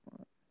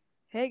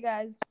Hey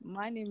guys,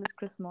 my name is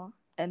Chrisma,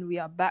 and we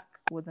are back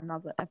with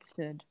another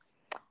episode.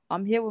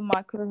 I'm here with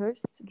my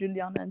co-hosts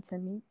Juliana and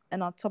Timmy,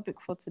 and our topic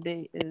for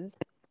today is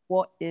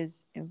what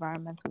is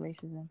environmental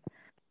racism.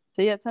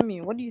 So yeah,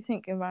 Timmy, what do you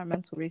think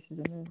environmental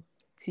racism is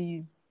to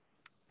you,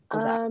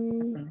 or that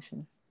Um,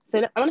 definition? I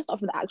want to start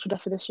off with the actual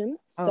definition.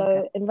 Oh,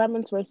 okay.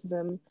 Environmental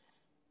racism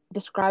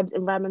describes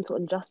environmental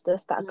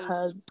injustice that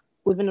occurs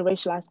within a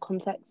racialized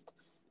context.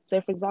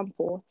 So, for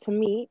example, to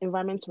me,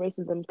 environmental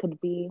racism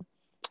could be,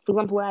 for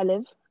example, where I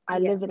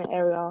Yeah, live in an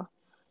area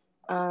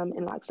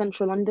in like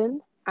central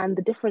London, and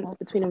the difference Oh,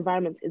 between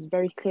environments is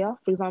very clear.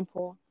 For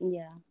example,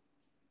 yeah,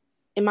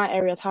 in my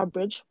area, Tower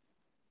Bridge,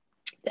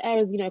 the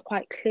area is,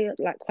 quite clear,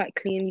 like quite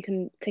clean. You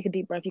can take a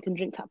deep breath, you can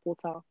drink tap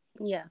water.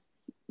 yeah,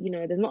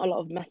 There's not a lot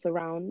of mess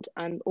around,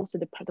 and also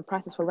the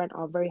prices for rent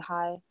are very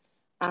high,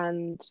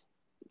 and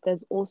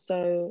there's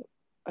also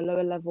a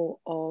lower level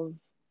of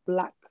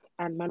black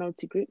and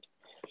minority groups.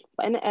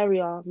 But in an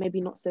area maybe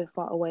not so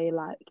far away,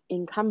 like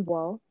in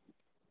Camberwell,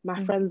 my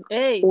mm. friends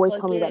Hey, always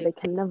tell me that they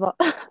forgive. can never.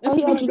 Oh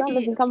yeah, Julian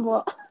lives in Forgive.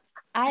 Camberwell.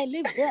 I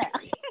live there.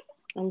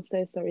 I'm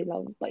so sorry,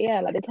 love. But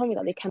yeah, like they tell me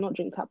that they cannot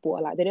drink tap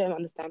water. Like they don't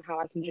understand how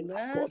I can drink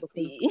tap water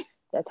because Mercy.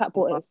 their tap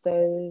water is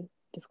so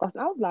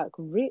disgusting. I was like,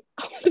 I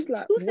was just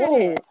like, Who said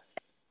whoa, it?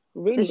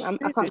 really? It's I true.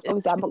 can't. It's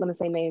Obviously, I'm true. not gonna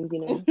say names.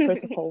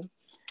 Protocol.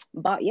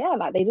 But yeah,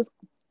 like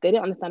they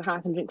don't understand how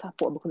I can drink tap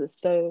water because it's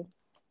so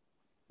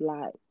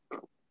like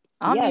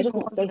I'm yeah, it's just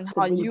even not safe wondering to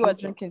how really you are drink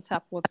it. drinking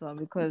tap water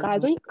because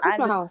Guys, when you come I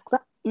to my live. house,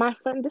 my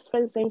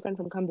friend, same friend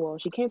from Camberwell,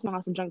 she came to my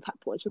house and drank tap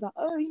water. She was like,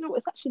 "Oh,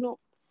 it's actually not.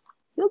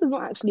 Yours is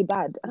not actually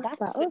bad." And I was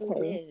That's like, so "Okay,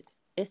 weird.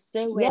 It's so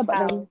yeah," weird but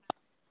then how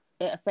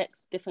it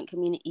affects different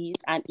communities,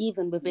 and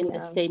even within the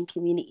yeah, same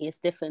community, it's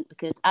different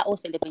because I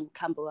also live in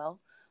Camberwell,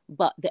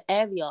 but the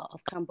area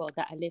of Camberwell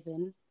that I live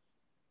in,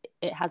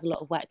 it has a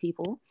lot of white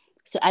people.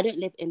 So I don't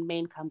live in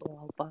main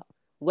Camberwell, but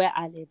where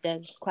I live,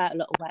 there's quite a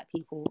lot of white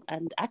people,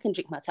 and I can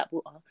drink my tap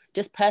water.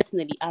 Just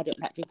personally, I don't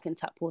like drinking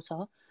tap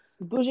water.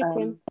 bougie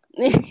queen.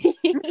 Um,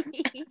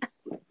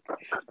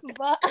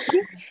 but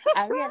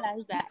I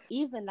realized that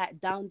even like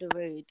down the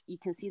road, you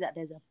can see that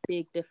there's a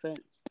big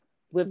difference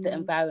with the Mm,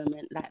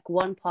 environment. Like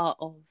one part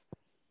of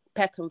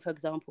Peckham, for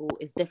example,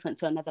 is different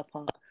to another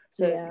part.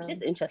 So it's yeah.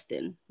 just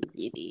interesting,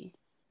 really.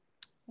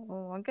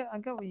 Oh, I get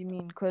what you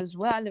mean. Because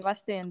where I live, I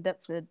stay in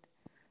Deptford.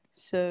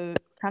 So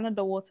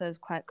Canada Water is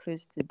quite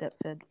close to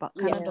Deptford, but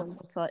Yeah, Canada Yeah,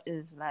 Water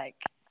is like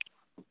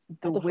a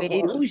the different way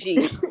world. bougie.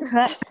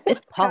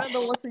 It's Canada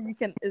posh.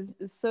 Water is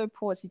so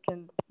posh. You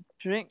can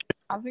drink.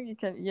 I think you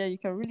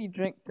can really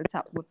drink the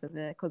tap water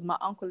there. Because my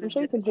uncle I'm lives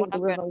sure there. you So can when drink I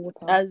the go, river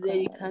water. As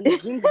you can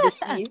drink the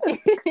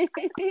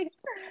sea.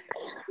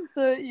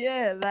 so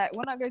yeah, like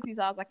when I go to his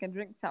house, I can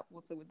drink tap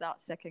water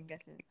without second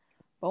guessing.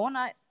 But when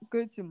I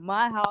go to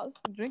my house,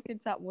 drinking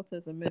tap water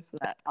is a myth.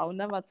 Like I'll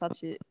never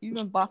touch it.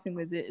 Even bathing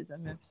with it is a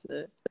myth.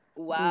 So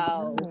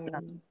Wow.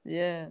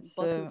 yeah,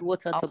 Bottled so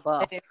water I'll to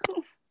bath. say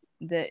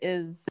there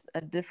is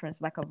a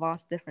difference, like a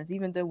vast difference.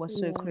 Even though we're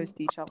so Yeah. close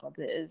to each other,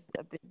 there is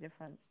a big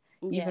difference.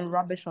 Yeah. Even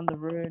rubbish on the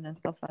road and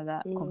stuff like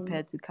that Mm.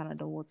 compared to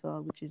Canada Water,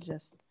 which is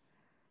just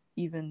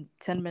even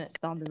 10 minutes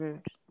down the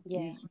road. Yeah.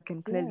 You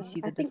can clearly Yeah,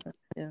 see I the think difference.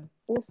 Yeah.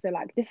 also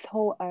like this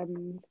whole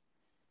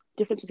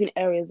difference between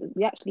areas.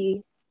 We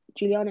actually,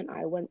 Julian and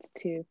I went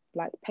to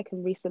like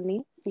Peckham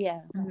recently,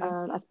 Yeah.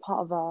 Mm-hmm. as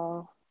part of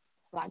our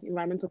like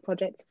environmental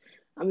project,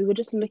 and we were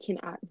just looking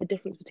at the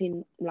difference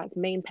between like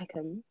main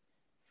Peckham,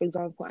 for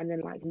example, and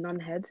then like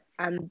Nunhead,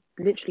 and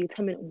literally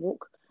 10-minute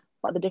walk,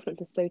 but the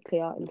difference is so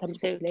clear in terms of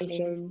So clear.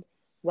 population,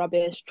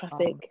 rubbish, Um,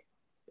 traffic,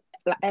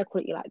 like air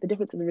quality. Like the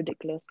difference is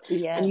ridiculous, and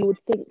Yeah. you would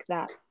think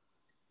that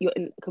you're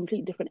in a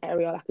complete different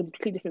area, like a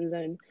complete different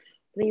zone,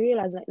 but then you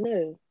realize like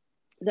no,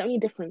 the only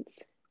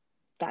difference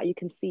that you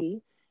can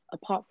see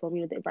apart from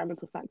the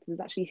environmental factors is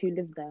actually who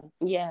lives there.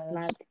 Yeah.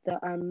 Like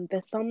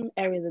there's some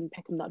areas in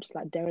Peckham that are just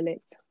like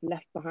derelict,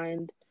 left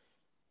behind,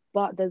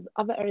 but there's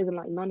other areas in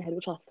like Nunhead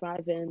which are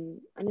thriving,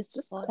 and it's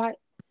just Gosh.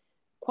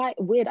 quite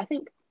weird. I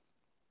think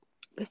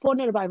before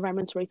knowing about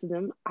environmental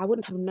racism, I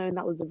wouldn't have known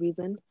that was the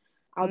reason.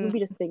 I would mm, maybe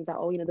just think that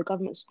the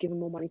government's just giving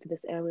more money to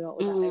this area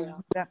or that area,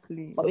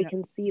 exactly. but we Exactly.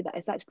 can see that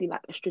it's actually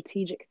like a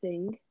strategic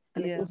thing,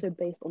 and it's Yeah. also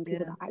based on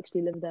people Yeah. that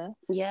actually live there.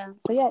 Yeah.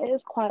 So yeah, it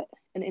is quite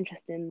an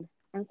interesting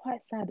and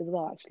quite sad as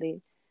well,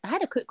 actually. I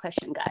had a quick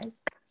question,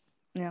 guys.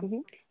 Yeah. Hmm.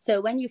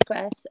 So when you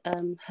first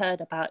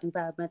heard about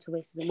environmental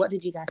racism, what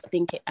did you guys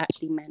think it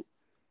actually meant?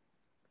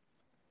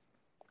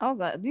 I was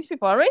like, these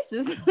people are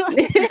racist.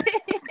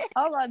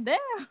 I was like, damn,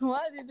 why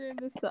are they doing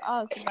this to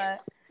us? Like,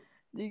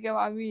 do you get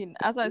what I mean?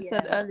 As I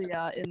said Yeah.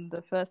 earlier in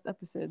the first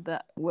episode,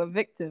 that we're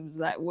victims.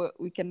 Like,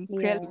 we can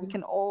clearly, we Yeah,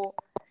 can all,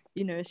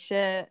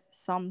 share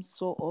some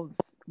sort of,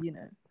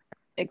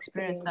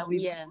 experience that experience.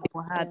 we've Yeah.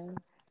 all had.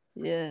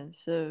 Yeah. Yeah.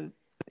 So,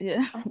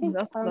 yeah, I think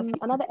that's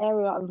another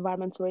area of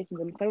environmental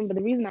racism. So, but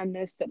the reason I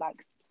know so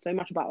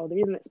much about, or the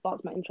reason it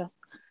sparked my interest,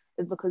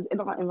 is because in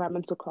our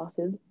environmental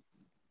classes,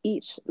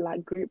 each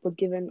like group was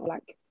given, or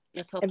like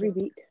The every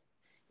topic. week,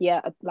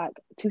 yeah, like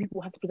two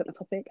people had to present a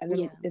topic, and then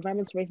Yeah.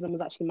 environmental racism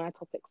was actually my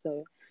topic.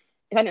 So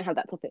if I didn't have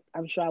that topic,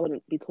 I'm sure I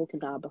wouldn't be talking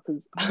now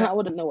because I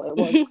wouldn't know what it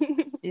was.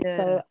 Yeah.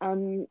 So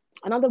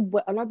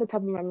another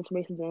type of environmental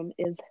racism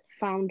is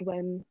found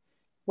when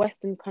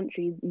Western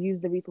countries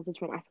use the resources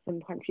from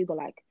African countries, or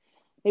like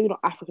maybe not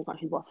African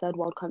countries but third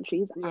world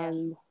countries, Yeah.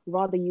 and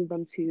rather use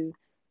them to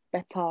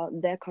better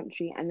their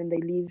country, and then they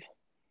leave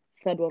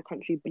third world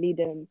country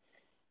bleeding.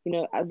 You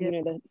know, as you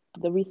know,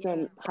 the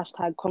recent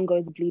hashtag Congo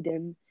is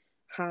bleeding,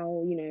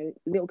 how, you know,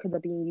 little kids are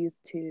being used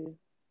to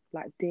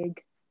like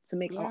dig to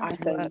make our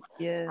iPhones.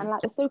 Yeah. And like,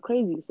 it's so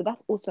crazy. So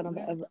that's also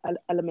another Yeah.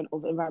 element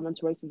of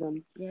environmental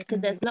racism. Yeah,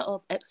 because there's a lot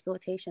of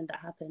exploitation that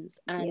happens,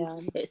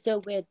 and it's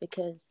so weird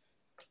because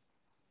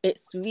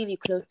it's really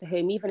close to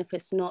home, even if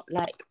it's not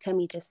like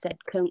Temi just said,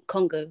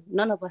 Congo.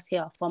 None of us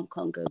here are from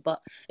Congo,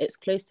 but it's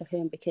close to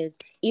home because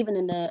even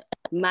in a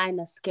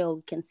minor scale,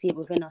 we can see it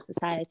within our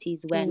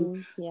societies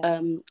when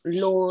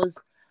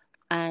laws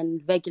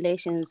and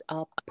regulations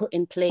are put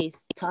in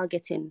place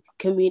targeting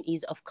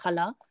communities of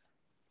color.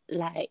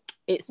 Like,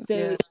 it's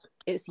so,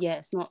 it's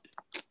not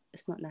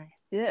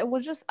nice. Yeah, it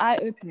was just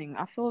eye-opening.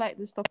 I feel like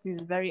this topic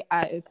is very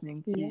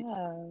eye-opening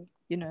to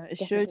you know, it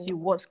shows you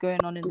what's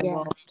going on in the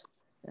world.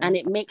 And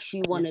it makes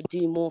you want to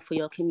do more for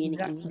your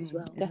community as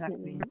well.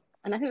 Definitely.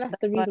 And I think that's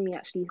the reason we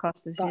actually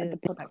started the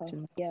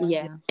podcast.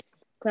 Yeah.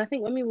 Because I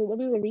think when we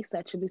were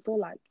researching, we saw,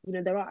 like, you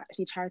know, there are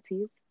actually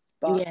charities,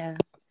 but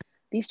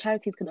these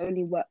charities can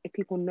only work if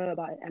people know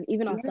about it. And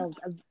even ourselves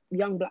as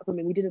young Black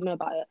women, we didn't know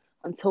about it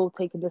until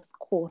taking this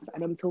course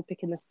and until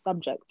picking this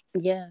subject.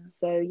 Yeah.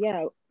 So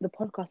yeah, the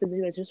podcast is,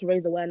 you know, just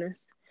raise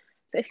awareness.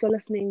 So if you're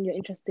listening, you're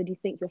interested, you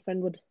think your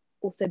friend would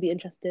also be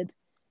interested,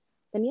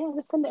 then yeah,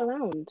 just send it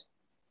around.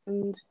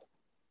 And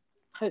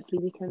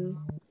hopefully we can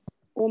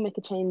all make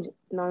a change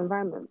in our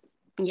environment.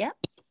 Yep.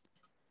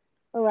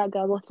 All right,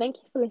 girl. Well, thank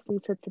you for listening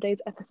to today's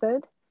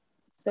episode.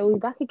 So we'll be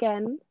back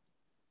again,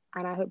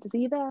 and I hope to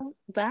see you there.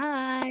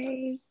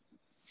 Bye.